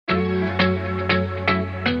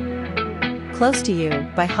Close to You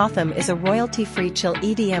by Hotham is a royalty-free chill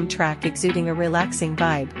EDM track exuding a relaxing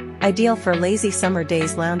vibe, ideal for lazy summer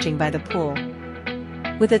days lounging by the pool.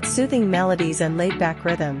 With its soothing melodies and laid-back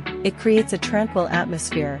rhythm, it creates a tranquil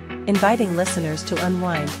atmosphere, inviting listeners to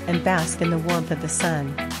unwind and bask in the warmth of the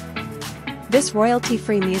sun. This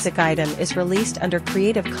royalty-free music item is released under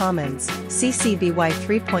Creative Commons, CC BY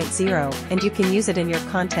 3.0, and you can use it in your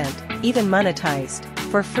content, even monetized,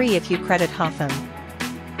 for free if you credit Hotham.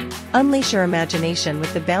 Unleash your imagination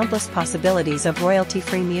with the boundless possibilities of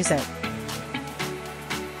royalty-free music.